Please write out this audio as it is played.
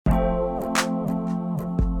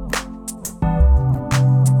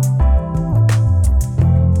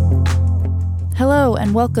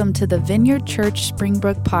and welcome to the Vineyard Church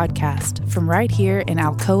Springbrook podcast from right here in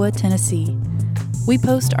Alcoa, Tennessee. We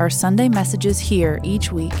post our Sunday messages here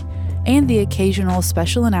each week and the occasional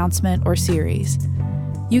special announcement or series.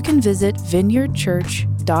 You can visit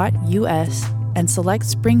vineyardchurch.us and select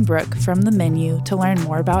Springbrook from the menu to learn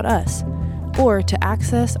more about us or to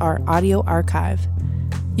access our audio archive.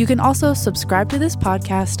 You can also subscribe to this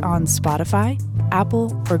podcast on Spotify,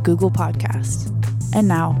 Apple, or Google Podcasts. And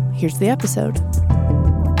now, here's the episode.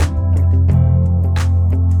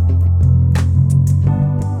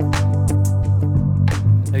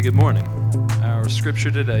 Hey, good morning. Our scripture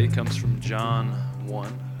today comes from John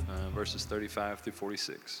 1, verses 35 through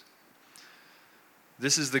 46.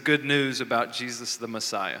 This is the good news about Jesus the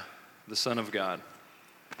Messiah, the Son of God.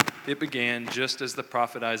 It began just as the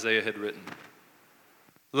prophet Isaiah had written.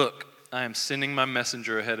 Look, I am sending my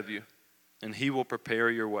messenger ahead of you, and he will prepare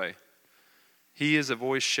your way. He is a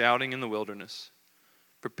voice shouting in the wilderness,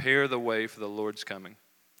 prepare the way for the Lord's coming.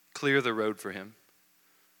 Clear the road for him.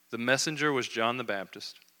 The messenger was John the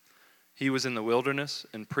Baptist. He was in the wilderness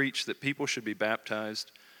and preached that people should be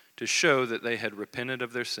baptized to show that they had repented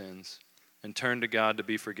of their sins and turned to God to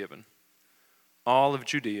be forgiven. All of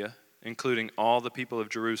Judea, including all the people of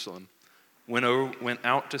Jerusalem, went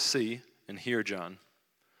out to see and hear John.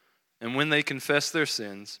 And when they confessed their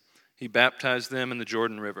sins, he baptized them in the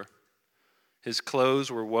Jordan River. His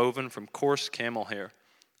clothes were woven from coarse camel hair,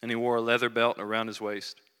 and he wore a leather belt around his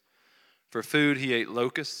waist. For food, he ate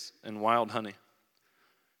locusts and wild honey.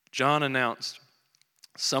 John announced,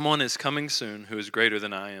 "Someone is coming soon who is greater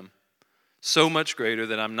than I am, so much greater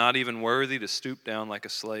that I'm not even worthy to stoop down like a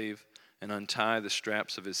slave and untie the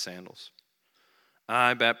straps of his sandals.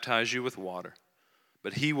 I baptize you with water,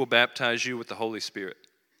 but he will baptize you with the Holy Spirit."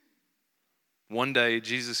 One day,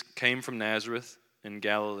 Jesus came from Nazareth in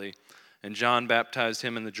Galilee, and John baptized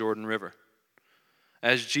him in the Jordan River.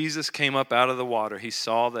 As Jesus came up out of the water, he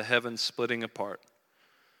saw the heavens splitting apart,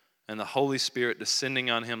 and the Holy Spirit descending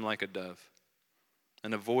on him like a dove.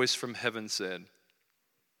 And a voice from heaven said,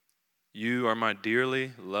 "You are my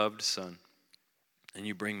dearly loved Son, and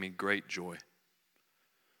you bring me great joy."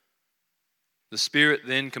 The Spirit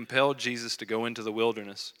then compelled Jesus to go into the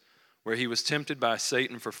wilderness, where he was tempted by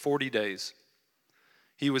Satan for 40 days.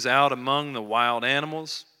 He was out among the wild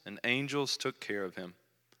animals, and angels took care of him.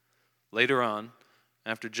 Later on,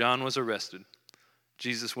 after John was arrested,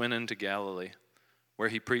 Jesus went into Galilee, where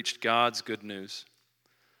he preached God's good news.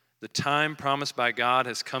 "The time promised by God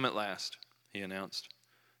has come at last," he announced.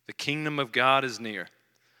 "The kingdom of God is near.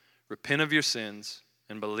 Repent of your sins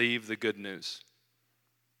and believe the good news."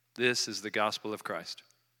 This is the gospel of Christ.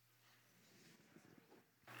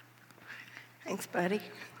 Thanks, buddy.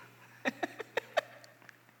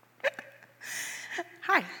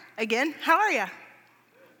 Hi, again. How are you?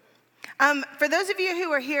 For those of you who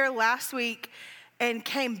were here last week and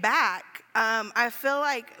came back, I feel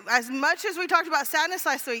like as much as we talked about sadness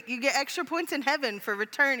last week, you get extra points in heaven for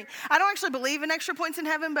returning. I don't actually believe in extra points in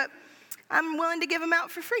heaven, but I'm willing to give them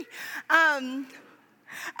out for free. I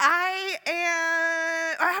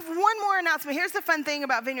have one more announcement. Here's the fun thing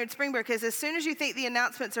about Vineyard Springbrook is as soon as you think the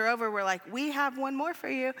announcements are over, we're like, we have one more for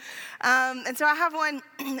you. And so I have one,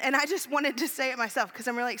 and I just wanted to say it myself because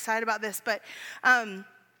I'm really excited about this. But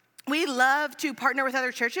we love to partner with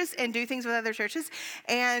other churches and do things with other churches.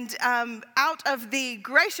 And out of the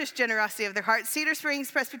gracious generosity of their hearts, Cedar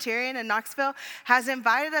Springs Presbyterian in Knoxville has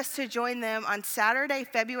invited us to join them on Saturday,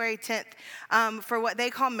 February 10th, for what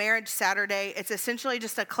they call Marriage Saturday. It's essentially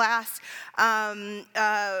just a class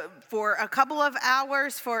for a couple of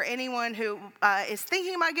hours for anyone who is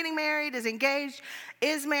thinking about getting married, is engaged,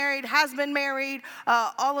 is married, has been married,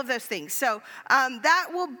 all of those things. So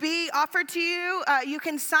that will be offered to you. You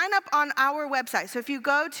can sign up on our website. So if you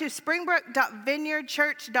go to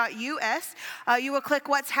springbrook.vineyardchurch.us, you will click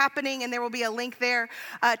what's happening, and there will be a link there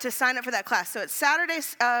to sign up for that class. So it's Saturday,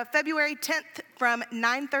 February 10th from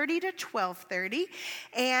 9:30 to 12:30.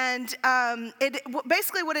 And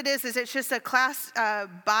basically what it is it's just a class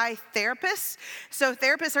by therapists. So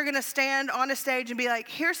therapists are going to stand on a stage and be like,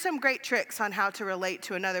 here's some great tricks on how to relate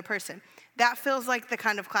to another person. That feels like the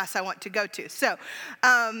kind of class I want to go to. So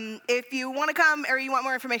if you want to come or you want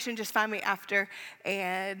more information, just find me after,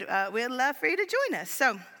 and we'd love for you to join us.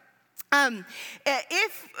 So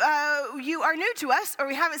If you are new to us or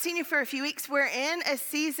we haven't seen you for a few weeks, we're in a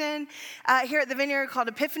season here at the Vineyard called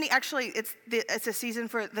Epiphany. Actually, it's a season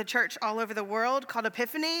for the church all over the world called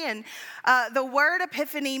Epiphany. And the word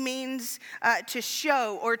epiphany means to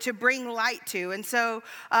show or to bring light to. And so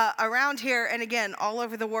around here, and again, all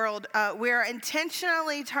over the world, we're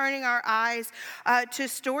intentionally turning our eyes to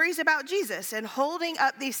stories about Jesus and holding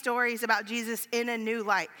up these stories about Jesus in a new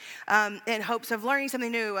light in hopes of learning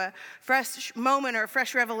something new, fresh moment or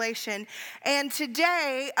fresh revelation. And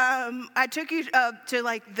today, I took you to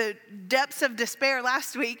like the depths of despair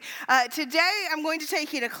last week. Today, I'm going to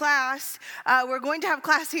take you to class. We're going to have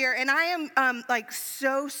class here, and I am like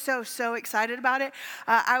so excited about it.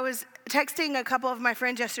 I was texting a couple of my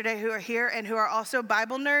friends yesterday who are here and who are also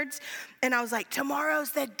Bible nerds. And I was like, tomorrow's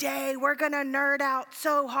the day. We're going to nerd out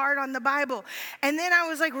so hard on the Bible. And then I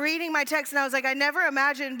was like reading my text and I was like, I never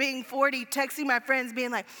imagined being 40, texting my friends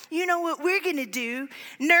being like, you know what we're going to do?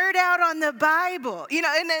 Nerd out on the Bible. You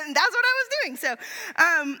know, and then that's what I was doing. So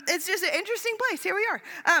it's just an interesting place. Here we are.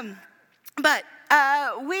 But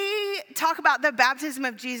we talk about the baptism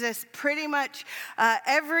of Jesus pretty much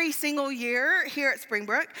every single year here at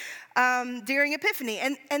Springbrook during Epiphany.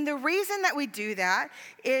 And the reason that we do that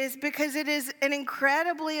is because it is an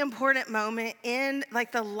incredibly important moment in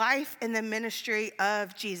like the life and the ministry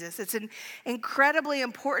of Jesus. It's an incredibly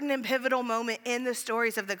important and pivotal moment in the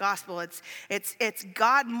stories of the gospel. It's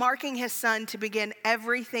God marking his son to begin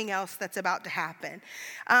everything else that's about to happen.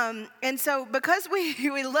 And so because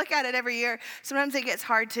we look at it every year, sometimes it gets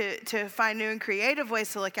hard to find new and creative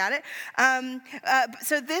ways to look at it.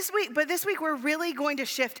 So this week we're really going to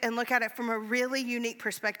shift and look at it from a really unique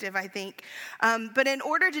perspective, I think. But in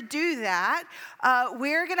order to do that,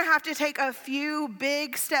 we're going to have to take a few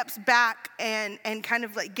big steps back and kind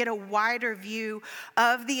of like get a wider view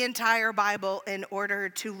of the entire Bible in order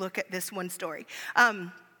to look at this one story.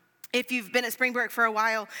 If you've been at Springbrook for a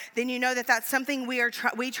while, then you know that that's something we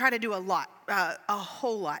try to do a lot, a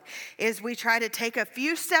whole lot, is we try to take a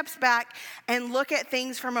few steps back and look at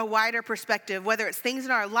things from a wider perspective, whether it's things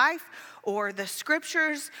in our life or the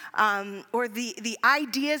scriptures or the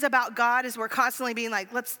ideas about God, as we're constantly being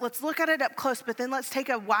like, let's look at it up close, but then let's take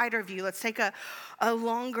a wider view. Let's take a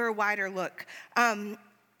longer, wider look.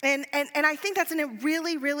 And I think that's a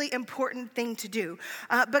really, really important thing to do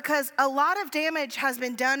because a lot of damage has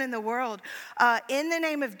been done in the world in the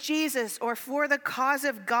name of Jesus or for the cause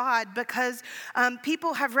of God because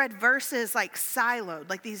people have read verses like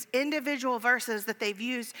siloed, like these individual verses that they've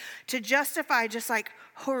used to justify just like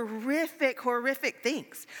horrific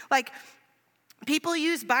things. Like, people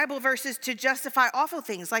use Bible verses to justify awful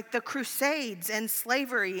things like the Crusades and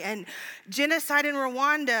slavery and genocide in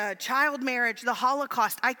Rwanda, child marriage, the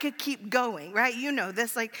Holocaust. I could keep going, right? You know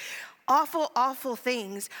this, like awful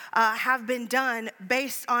things have been done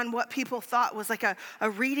based on what people thought was like a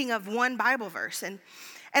reading of one Bible verse.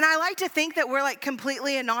 And I like to think that we're like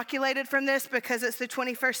completely inoculated from this because it's the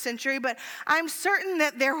 21st century, but I'm certain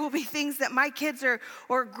that there will be things that my kids or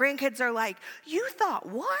grandkids are like, you thought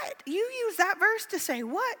what? You use that verse to say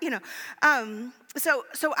what? You know,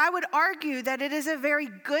 so I would argue that it is a very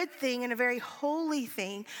good thing and a very holy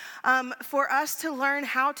thing for us to learn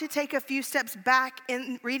how to take a few steps back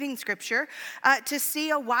in reading scripture to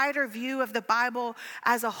see a wider view of the Bible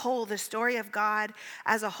as a whole, the story of God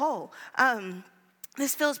as a whole.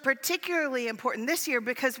 This feels particularly important this year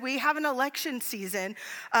because we have an election season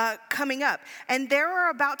coming up. And there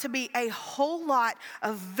are about to be a whole lot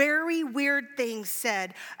of very weird things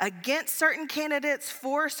said against certain candidates,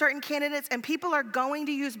 for certain candidates, and people are going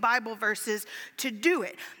to use Bible verses to do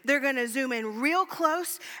it. They're going to zoom in real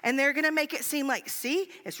close, and they're going to make it seem like, see,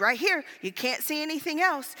 it's right here. You can't see anything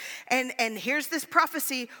else. And here's this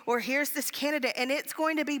prophecy, or here's this candidate, and it's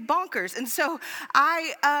going to be bonkers. And so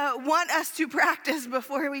I want us to practice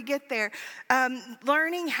before we get there,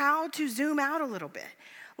 learning how to zoom out a little bit,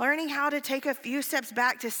 learning how to take a few steps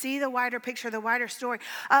back to see the wider picture, the wider story,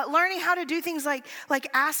 learning how to do things like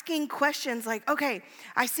asking questions like, okay,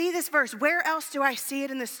 I see this verse. Where else do I see it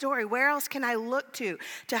in the story? Where else can I look to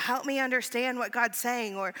help me understand what God's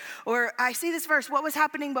saying? Or I see this verse. What was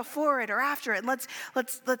happening before it or after it? Let's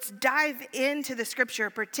dive into the scripture,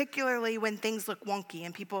 particularly when things look wonky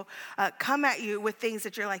and people come at you with things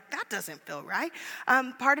that you're like, that doesn't feel right.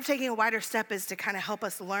 Part of taking a wider step is to kind of help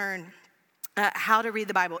us learn how to read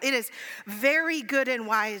the Bible. It is very good and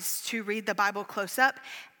wise to read the Bible close up,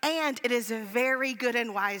 and it is very good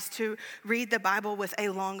and wise to read the Bible with a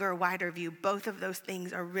longer, wider view. Both of those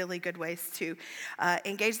things are really good ways to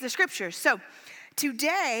engage the scriptures. So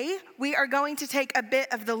Today, we are going to take a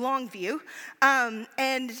bit of the long view,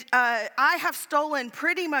 and I have stolen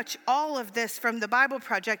pretty much all of this from the Bible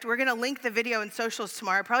Project. We're going to link the video and socials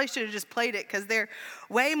tomorrow. I probably should have just played it because they're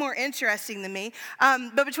way more interesting than me.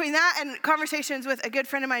 But between that and conversations with a good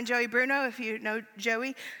friend of mine, Joey Bruno, if you know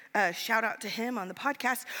Joey, shout out to him on the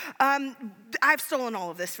podcast. I've stolen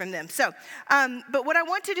all of this from them. But what I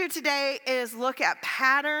want to do today is look at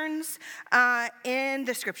patterns in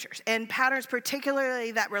the scriptures, and patterns particularly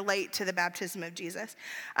that relate to the baptism of Jesus.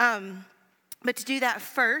 But to do that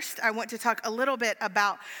first, I want to talk a little bit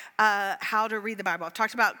about how to read the Bible. I've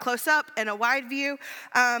talked about close up and a wide view,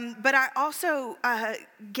 but I also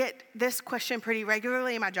get this question pretty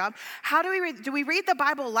regularly in my job. How do we read? Do we read the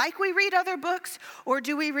Bible like we read other books, or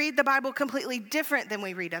do we read the Bible completely different than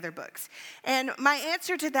we read other books? And my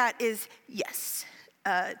answer to that is yes.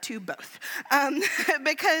 To both.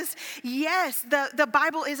 Because yes, the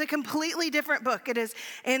Bible is a completely different book. It is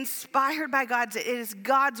inspired by God. It is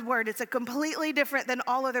God's word. It's a completely different than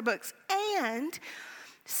all other books. And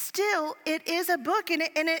still, it is a book, and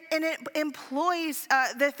it employs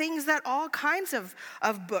the things that all kinds of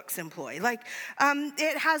books employ. Like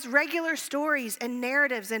it has regular stories and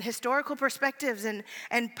narratives and historical perspectives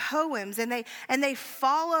and poems, and they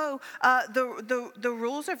follow the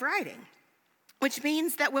rules of writing. Which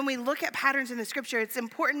means that when we look at patterns in the scripture, it's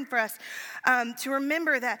important for us to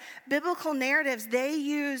remember that biblical narratives, they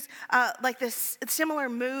use like this similar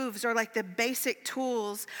moves or like the basic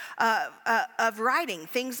tools of writing,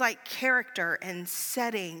 things like character and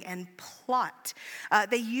setting and plot.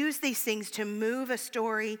 They use these things to move a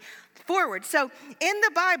story forward. So in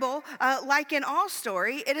the Bible, like in all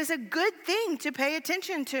story, it is a good thing to pay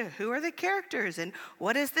attention to who are the characters and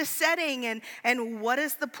what is the setting and what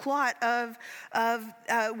is the plot of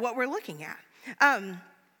what we're looking at.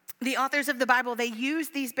 The authors of the Bible, they use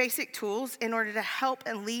these basic tools in order to help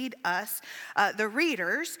and lead us, the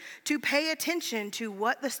readers, to pay attention to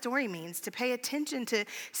what the story means, to pay attention to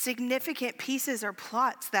significant pieces or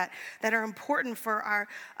plots that are important for our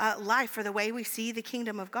life, for the way we see the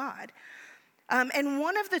kingdom of God. And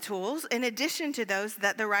one of the tools, in addition to those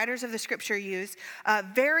that the writers of the scripture use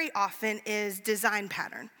very often, is design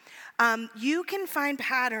pattern. You can find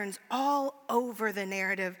patterns all over the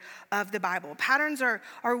narrative of the Bible. Patterns are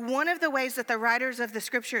one of the ways that the writers of the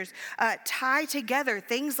scriptures tie together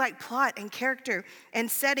things like plot and character and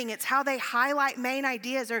setting. It's how they highlight main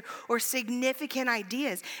ideas or significant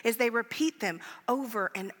ideas as they repeat them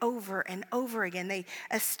over and over and over again. They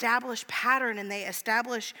establish pattern and they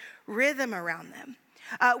establish rhythm around them.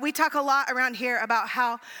 We talk a lot around here about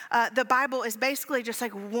how the Bible is basically just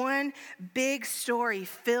like one big story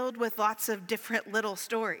filled with lots of different little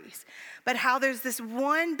stories. But how there's this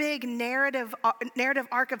one big narrative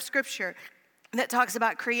arc of scripture that talks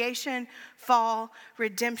about creation, fall,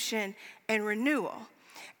 redemption, and renewal.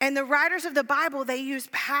 And the writers of the Bible, they use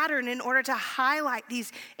pattern in order to highlight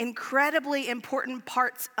these incredibly important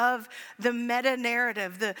parts of the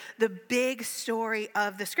meta-narrative, the big story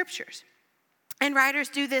of the scriptures. And writers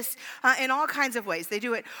do this in all kinds of ways. They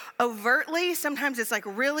do it overtly. Sometimes it's like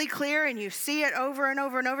really clear and you see it over and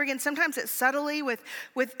over and over again. Sometimes it's subtly with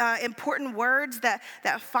important words that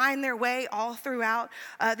find their way all throughout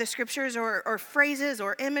the scriptures, or phrases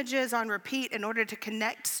or images on repeat in order to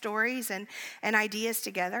connect stories and ideas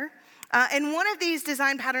together. And one of these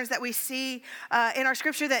design patterns that we see in our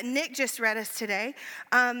scripture that Nick just read us today,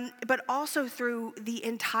 but also through the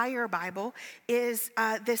entire Bible, is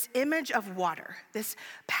this image of water, this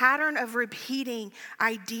pattern of repeating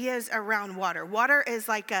ideas around water. Water is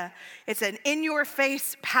it's an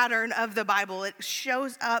in-your-face pattern of the Bible. It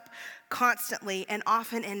shows up constantly and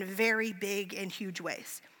often in very big and huge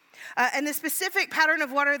ways. And the specific pattern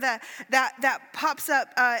of water that pops up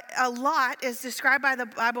a lot is described by the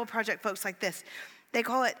Bible Project folks like this. They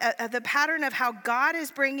call it the pattern of how God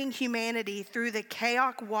is bringing humanity through the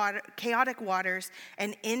chaotic waters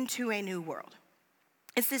and into a new world.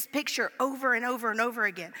 It's this picture over and over and over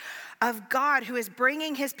again of God who is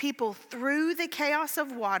bringing his people through the chaos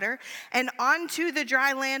of water and onto the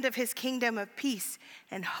dry land of his kingdom of peace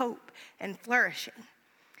and hope and flourishing.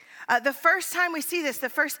 The first time we see this, the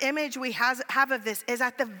first image we have of this is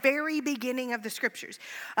at the very beginning of the scriptures.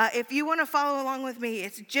 If you want to follow along with me,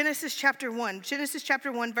 it's Genesis chapter 1. Genesis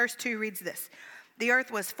chapter 1 verse 2 reads this. The earth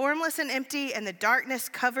was formless and empty, and the darkness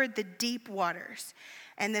covered the deep waters.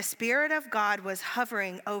 And the Spirit of God was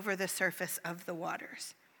hovering over the surface of the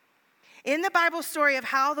waters. In the Bible story of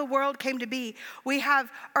how the world came to be, we have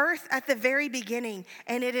earth at the very beginning,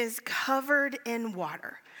 and it is covered in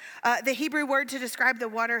water. The Hebrew word to describe the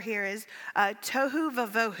water here is tohu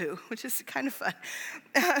vavohu, which is kind of fun.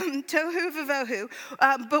 Tohu vavohu.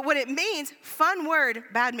 But what it means, fun word,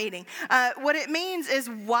 bad meaning. What it means is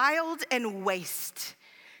wild and waste.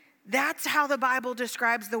 That's how the Bible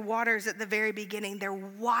describes the waters at the very beginning. They're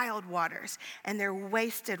wild waters and they're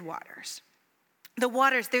wasted waters. The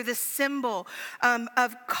waters, they're the symbol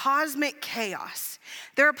of cosmic chaos.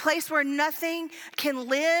 They're a place where nothing can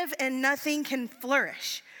live and nothing can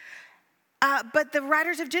flourish. But the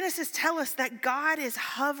writers of Genesis tell us that God is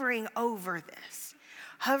hovering over this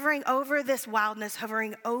wildness,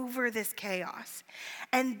 hovering over this chaos.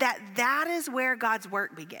 And that is where God's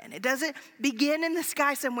work began. It doesn't begin in the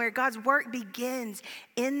sky somewhere. God's work begins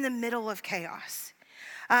in the middle of chaos.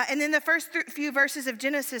 And in the first few verses of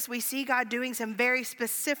Genesis, we see God doing some very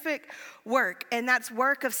specific work, and that's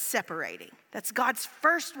work of separating. That's God's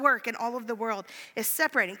first work in all of the world, is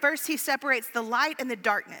separating. First, he separates the light and the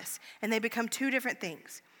darkness, and they become two different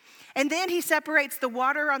things. And then he separates the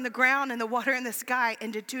water on the ground and the water in the sky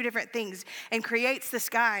into two different things and creates the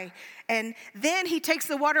sky. And then he takes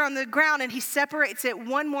the water on the ground and he separates it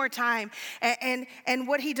one more time. And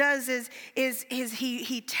what he does is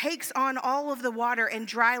he takes on all of the water and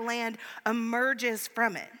dry land emerges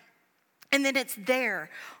from it. And then it's there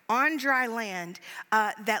on dry land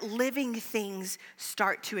that living things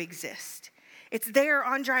start to exist. It's there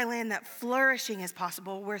on dry land that flourishing is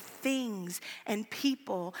possible, where things and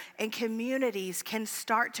people and communities can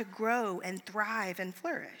start to grow and thrive and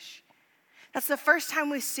flourish. That's the first time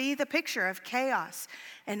we see the picture of chaos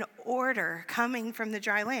and order coming from the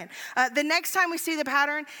dry land. The next time we see the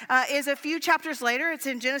pattern is a few chapters later. It's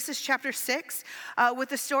in Genesis chapter 6 with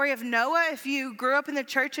the story of Noah. If you grew up in the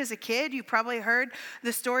church as a kid, you probably heard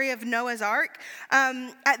the story of Noah's Ark.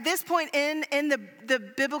 At this point in the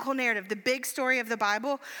biblical narrative, the big story of the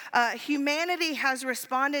Bible, humanity has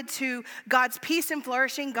responded to God's peace and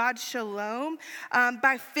flourishing, God's shalom,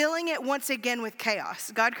 by filling it once again with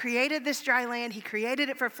chaos. God created this dry land. He created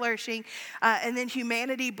it for flourishing, and then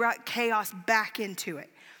humanity brought chaos back into it,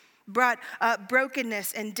 brought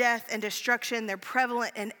brokenness and death and destruction. They're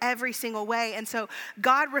prevalent in every single way. And so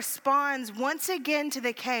God responds once again to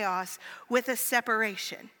the chaos with a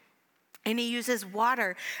separation. And he uses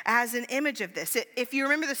water as an image of this. If you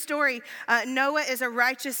remember the story, Noah is a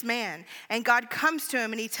righteous man, and God comes to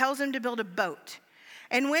him and he tells him to build a boat.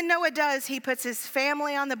 And when Noah does, he puts his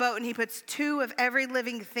family on the boat and he puts 2 of every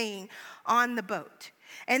living thing on the boat.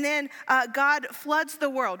 And then God floods the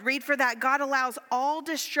world. Read for that. God allows all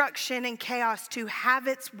destruction and chaos to have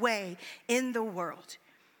its way in the world.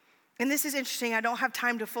 And this is interesting. I don't have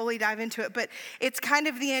time to fully dive into it, but it's kind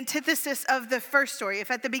of the antithesis of the first story.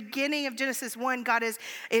 If at the beginning of Genesis 1, God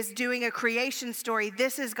is doing a creation story,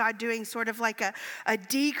 this is God doing sort of like a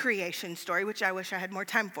decreation story, which I wish I had more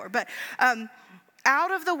time for. But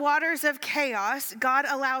out of the waters of chaos, God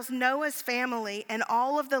allows Noah's family and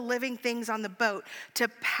all of the living things on the boat to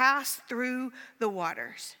pass through the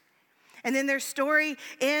waters. And then their story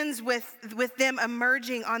ends with them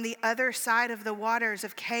emerging on the other side of the waters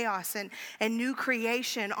of chaos and new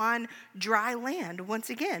creation on dry land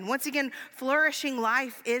once again. Once again, flourishing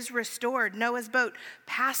life is restored. Noah's boat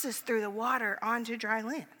passes through the water onto dry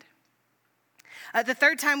land. The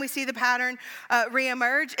third time we see the pattern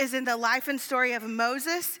reemerge is in the life and story of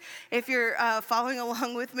Moses. If you're following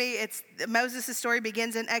along with me, Moses' story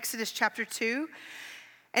begins in Exodus chapter 2.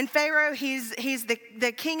 And Pharaoh, he's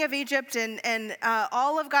the king of Egypt, and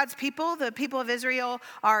all of God's people, the people of Israel,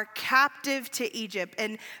 are captive to Egypt.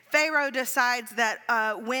 And Pharaoh decides that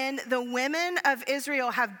when the women of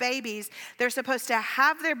Israel have babies, they're supposed to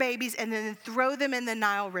have their babies and then throw them in the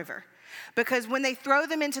Nile River. Because when they throw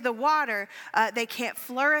them into the water, they can't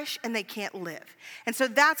flourish and they can't live. And so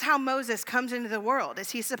that's how Moses comes into the world,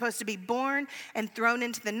 is he's supposed to be born and thrown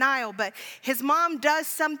into the Nile. But his mom does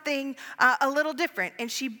something a little different,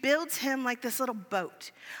 and she builds him like this little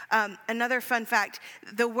boat. Another fun fact,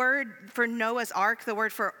 the word for Noah's Ark, the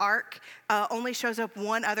word for ark, only shows up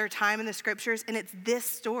one other time in the scriptures, and it's this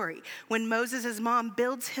story. When Moses' mom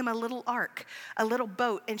builds him a little ark, a little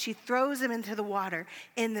boat, and she throws him into the water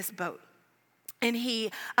in this boat. And he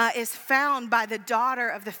is found by the daughter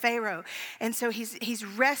of the Pharaoh. And so he's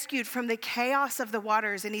rescued from the chaos of the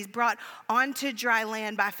waters, and he's brought onto dry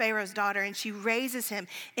land by Pharaoh's daughter, and she raises him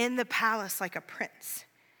in the palace like a prince.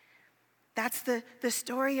 That's the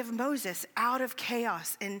story of Moses, out of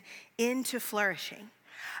chaos and into flourishing.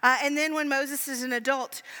 And then when Moses is an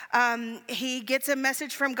adult, he gets a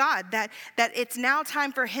message from God that it's now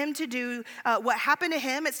time for him to do what happened to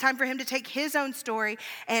him. It's time for him to take his own story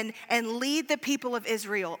and lead the people of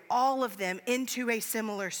Israel, all of them, into a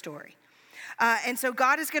similar story. And so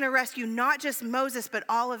God is going to rescue not just Moses, but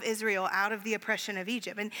all of Israel out of the oppression of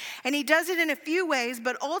Egypt. And he does it in a few ways,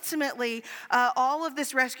 but ultimately, all of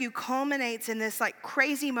this rescue culminates in this like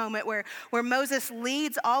crazy moment where Moses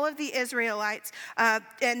leads all of the Israelites,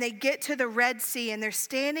 and they get to the Red Sea, and they're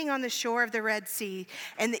standing on the shore of the Red Sea,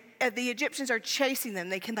 and the Egyptians are chasing them.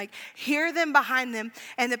 They can like hear them behind them,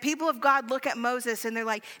 and the people of God look at Moses, and they're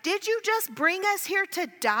like, did you just bring us here to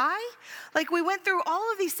die? Like, we went through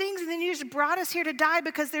all of these things, and then you just brought us here to die,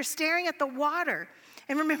 because they're staring at the water.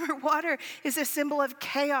 And remember, water is a symbol of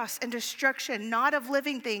chaos and destruction, not of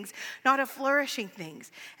living things, not of flourishing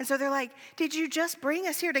things. And so they're like, did you just bring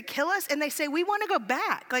us here to kill us? And they say, we want to go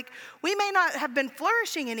back. Like, we may not have been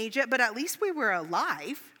flourishing in Egypt, but at least we were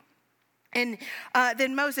alive. And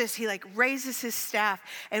then Moses, he like raises his staff,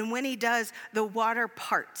 and when he does, the water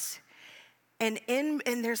parts. And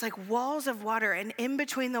there's like walls of water, and in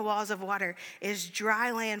between the walls of water is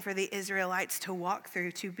dry land for the Israelites to walk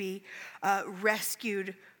through, to be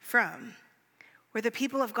rescued from. Where the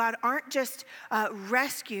people of God aren't just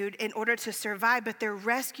rescued in order to survive, but they're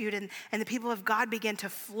rescued, and the people of God begin to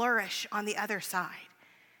flourish on the other side.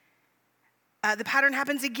 The pattern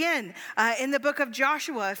happens again in the book of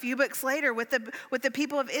Joshua, a few books later, with the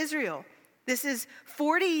people of Israel. This is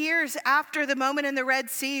 40 years after the moment in the Red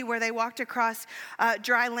Sea where they walked across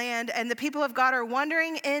dry land, and the people of God are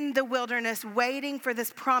wandering in the wilderness, waiting for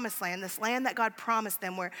this promised land, this land that God promised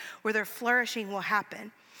them, where their flourishing will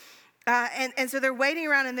happen. And so they're waiting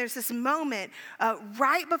around, and there's this moment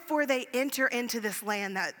right before they enter into this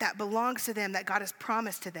land that belongs to them, that God has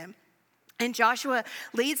promised to them. And Joshua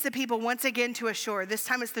leads the people once again to a shore. This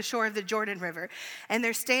time it's the shore of the Jordan River. And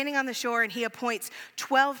they're standing on the shore, and he appoints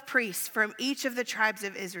 12 priests from each of the tribes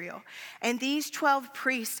of Israel. And these 12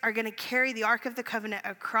 priests are going to carry the Ark of the Covenant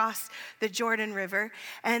across the Jordan River.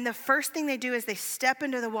 And the first thing they do is they step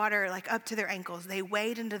into the water like up to their ankles. They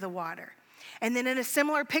wade into the water. And then in a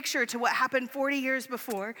similar picture to what happened 40 years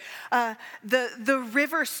before, the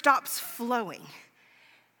river stops flowing.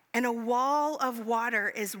 And a wall of water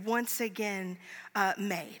is once again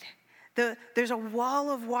made. There's a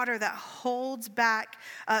wall of water that holds back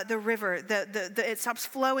the river. It stops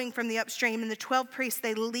flowing from the upstream. And the 12 priests,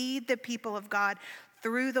 they lead the people of God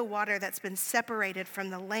through the water that's been separated from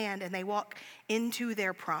the land. And they walk into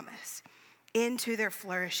their promise, into their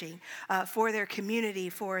flourishing, for their community,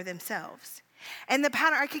 for themselves. And the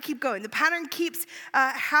pattern, I could keep going. The pattern keeps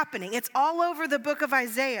happening. It's all over the book of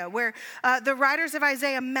Isaiah, where the writers of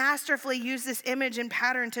Isaiah masterfully use this image and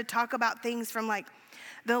pattern to talk about things from like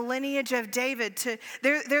the lineage of David to,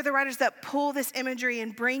 they're the writers that pull this imagery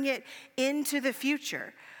and bring it into the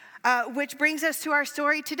future, which brings us to our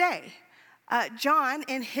story today. John,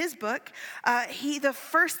 in his book, the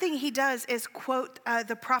first thing he does is quote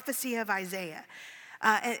the prophecy of Isaiah.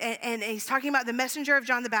 And he's talking about the messenger of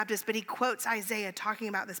John the Baptist, but he quotes Isaiah talking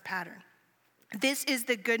about this pattern. This is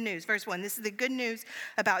the good news. Verse 1, this is the good news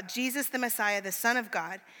about Jesus the Messiah, the Son of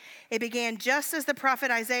God. It began just as the prophet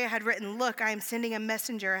Isaiah had written, look, I am sending a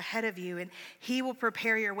messenger ahead of you, and he will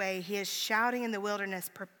prepare your way. He is shouting in the wilderness,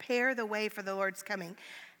 prepare the way for the Lord's coming.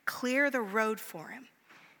 Clear the road for him.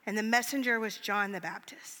 And the messenger was John the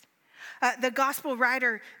Baptist. The gospel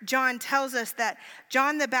writer John tells us that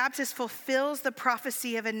John the Baptist fulfills the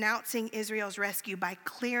prophecy of announcing Israel's rescue by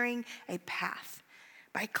clearing a path,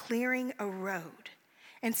 by clearing a road,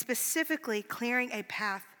 and specifically clearing a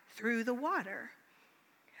path through the water.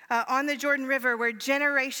 On the Jordan River, where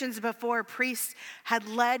generations before priests had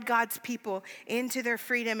led God's people into their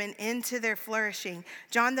freedom and into their flourishing,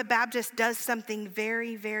 John the Baptist does something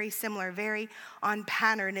very, very similar, very on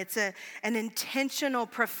pattern. It's an intentional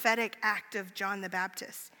prophetic act of John the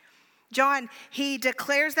Baptist. John, he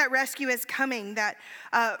declares that rescue is coming, that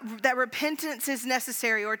repentance is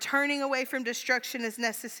necessary, or turning away from destruction is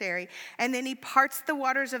necessary. And then he parts the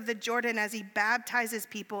waters of the Jordan as he baptizes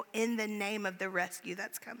people in the name of the rescue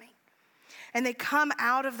that's coming. And they come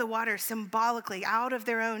out of the water symbolically, out of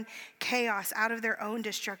their own chaos, out of their own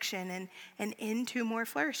destruction, and into more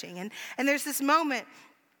flourishing. And there's this moment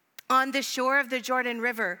on the shore of the Jordan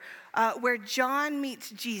River where John meets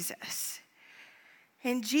Jesus.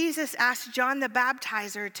 And Jesus asked John the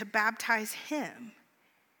Baptizer to baptize him.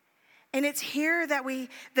 And it's here that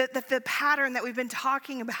the pattern that we've been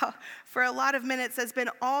talking about for a lot of minutes has been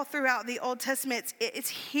all throughout the Old Testament. It's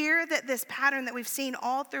here that this pattern that we've seen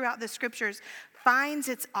all throughout the scriptures finds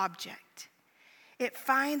its object. It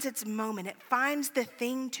finds its moment. It finds the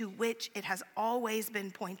thing to which it has always been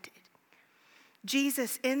pointed.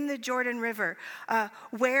 Jesus in the Jordan River,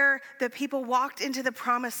 where the people walked into the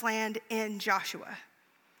promised land in Joshua.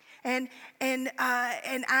 And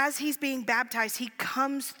as he's being baptized, he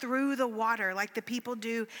comes through the water like the people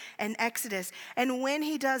do in Exodus. And when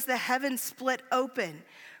he does, the heavens split open,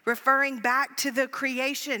 referring back to the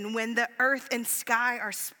creation when the earth and sky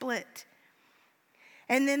are split.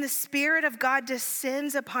 And then the Spirit of God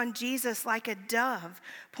descends upon Jesus like a dove,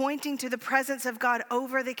 pointing to the presence of God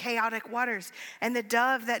over the chaotic waters, and the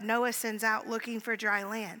dove that Noah sends out looking for dry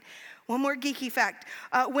land. One more geeky fact.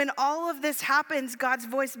 When all of this happens, God's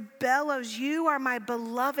voice bellows, "You are my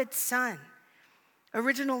beloved son."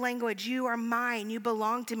 Original language, "You are mine, you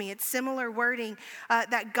belong to me." It's similar wording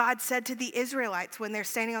that God said to the Israelites when they're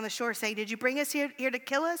standing on the shore saying, "Did you bring us here to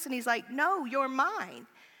kill us?" And he's like, "No, you're mine.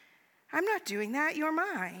 I'm not doing that, you're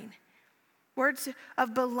mine." Words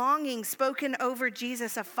of belonging spoken over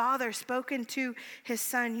Jesus, a father spoken to his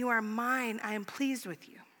son. "You are mine, I am pleased with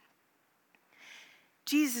you."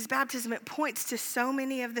 Jesus' baptism, it points to so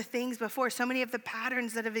many of the things before, so many of the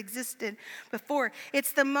patterns that have existed before.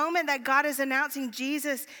 It's the moment that God is announcing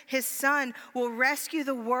Jesus, his son, will rescue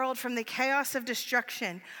the world from the chaos of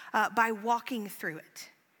destruction by walking through it.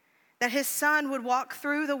 That his son would walk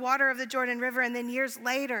through the water of the Jordan River, and then years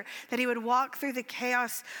later, that he would walk through the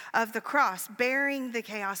chaos of the cross, bearing the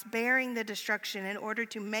chaos, bearing the destruction in order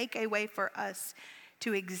to make a way for us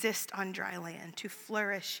to exist on dry land, to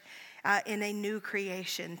flourish in a new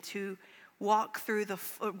creation, to walk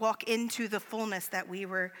into the fullness that we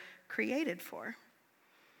were created for.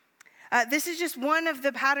 This is just one of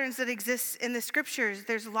the patterns that exists in the scriptures.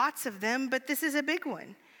 There's lots of them, but this is a big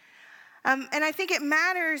one. And I think it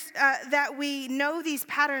matters that we know these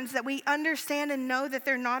patterns, that we understand and know that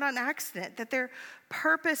they're not on accident, that they're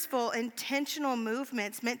purposeful, intentional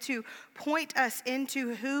movements meant to point us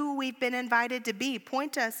into who we've been invited to be,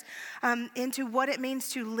 point us into what it means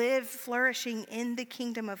to live flourishing in the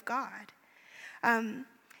kingdom of God.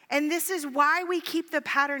 And this is why we keep the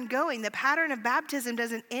pattern going. The pattern of baptism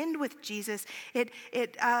doesn't end with Jesus.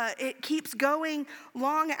 It keeps going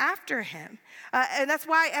long after him. And that's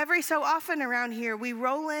why every so often around here, we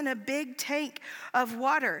roll in a big tank of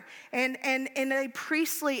water. And in a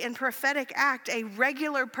priestly and prophetic act, a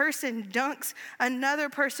regular person dunks another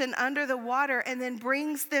person under the water and then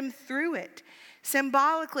brings them through it,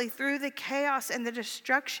 symbolically through the chaos and the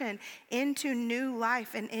destruction into new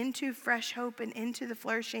life and into fresh hope and into the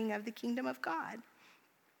flourishing of the kingdom of God.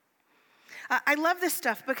 I love this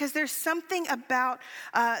stuff because there's something about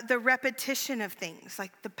the repetition of things,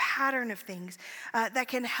 like the pattern of things, that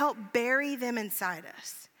can help bury them inside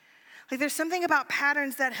us. Like there's something about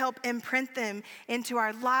patterns that help imprint them into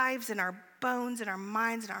our lives and our bones and our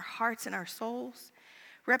minds and our hearts and our souls.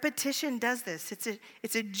 Repetition does this.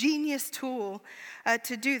 It's a genius tool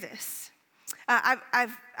to do this.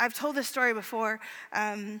 I've told this story before,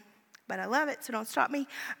 but I love it, so don't stop me.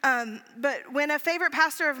 But when a favorite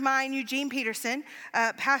pastor of mine, Eugene Peterson,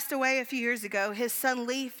 passed away a few years ago, his son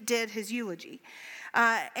Leaf did his eulogy.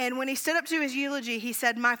 And when he stood up to his eulogy, he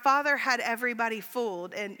said, "My father had everybody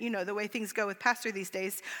fooled." And you know, the way things go with pastor these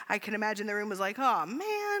days, I can imagine the room was like, "Oh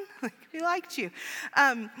man, he liked you."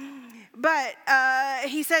 But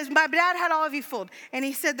he says, "My dad had all of you fooled." And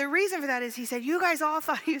he said, the reason for that is, he said, "You guys all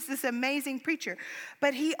thought he was this amazing preacher,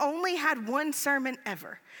 but he only had one sermon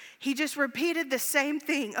ever. He just repeated the same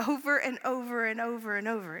thing over and over and over and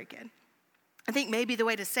over again." I think maybe the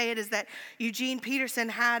way to say it is that Eugene Peterson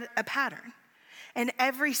had a pattern. And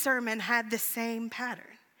every sermon had the same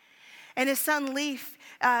pattern. And his son Leaf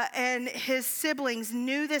and his siblings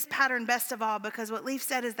knew this pattern best of all, because what Leaf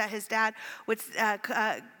said is that his dad would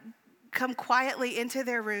come quietly into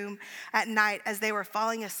their room at night as they were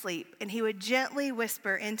falling asleep, and he would gently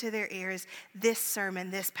whisper into their ears this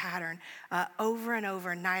sermon, this pattern, over and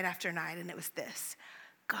over, night after night. And it was this: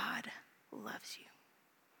 God loves you.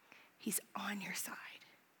 He's on your side.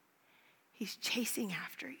 He's chasing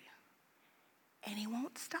after you. And he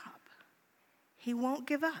won't stop. He won't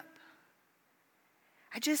give up.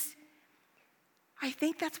 I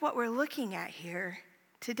think that's what we're looking at here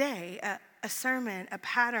today. A sermon, a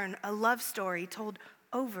pattern, a love story told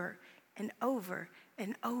over and over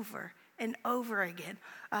and over and over again,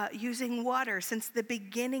 using water since the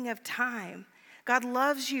beginning of time. God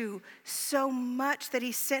loves you so much that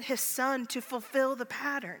he sent his son to fulfill the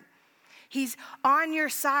pattern. He's on your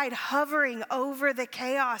side, hovering over the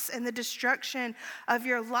chaos and the destruction of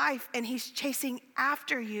your life, and he's chasing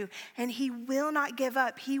after you, and he will not give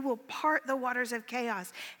up. He will part the waters of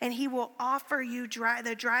chaos, and he will offer you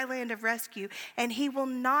the dry land of rescue, and he will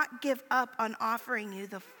not give up on offering you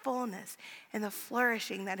the fullness and the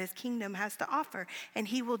flourishing that his kingdom has to offer. And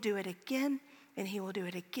he will do it again, and he will do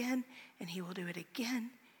it again, and he will do it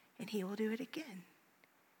again, and he will do it again.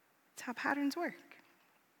 That's how patterns work.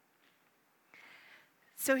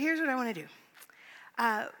 So here's what I want to do.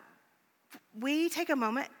 We take a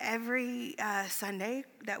moment every Sunday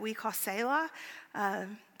that we call Selah,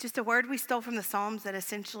 just a word we stole from the Psalms that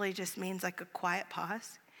essentially just means like a quiet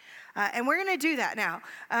pause. And we're going to do that now.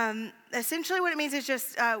 Essentially what it means is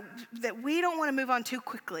just that we don't want to move on too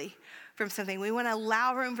quickly from something. We want to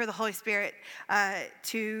allow room for the Holy Spirit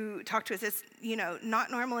to talk to us. It's,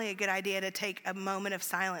 not normally a good idea to take a moment of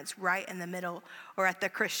silence right in the middle or at the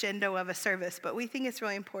crescendo of a service, but we think it's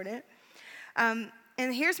really important. And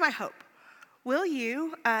here's my hope. Will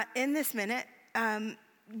you, in this minute,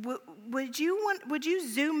 would you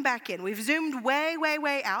zoom back in? We've zoomed way, way,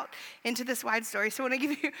 way out into this wide story. So I want to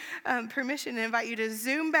give you permission and invite you to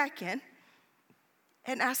zoom back in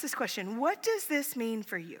and ask this question. What does this mean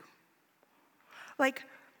for you? Like,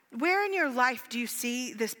 where in your life do you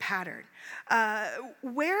see this pattern?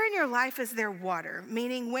 Where in your life is there water?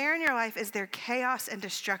 Meaning, where in your life is there chaos and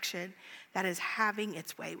destruction that is having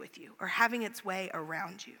its way with you or having its way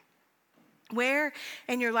around you? Where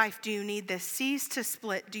in your life do you need the seas to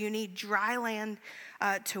split? Do you need dry land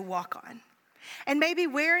to walk on? And maybe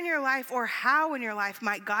where in your life or how in your life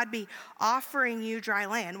might God be offering you dry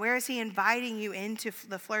land? Where is he inviting you into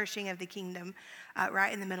the flourishing of the kingdom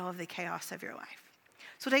right in the middle of the chaos of your life?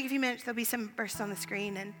 So we'll take a few minutes. There'll be some verses on the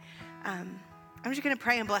screen. And I'm just going to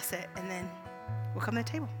pray and bless it. And then we'll come to the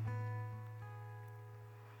table.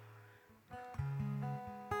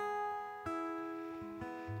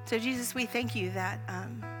 So Jesus, we thank you that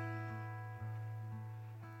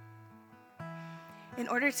in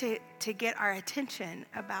order to get our attention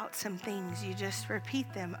about some things, you just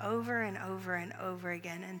repeat them over and over and over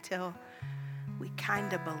again until we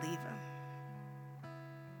kind of believe them.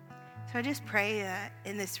 So I just pray that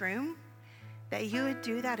in this room that you would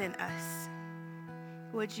do that in us.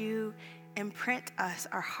 Would you imprint us,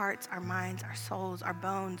 our hearts, our minds, our souls, our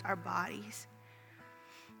bones, our bodies,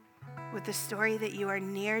 with the story that you are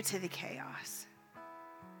near to the chaos.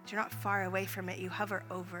 That you're not far away from it, you hover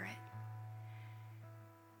over it.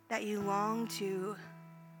 That you long to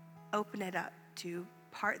open it up, to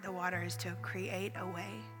part the waters, to create a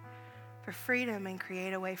way for freedom and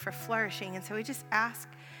create a way for flourishing. And so we just ask,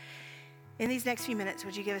 in these next few minutes,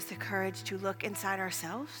 would you give us the courage to look inside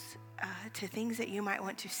ourselves, to things that you might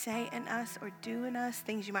want to say in us or do in us,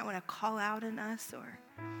 things you might want to call out in us or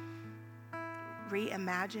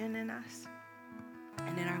reimagine in us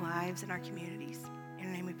and in our lives and our communities. In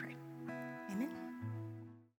your name we pray.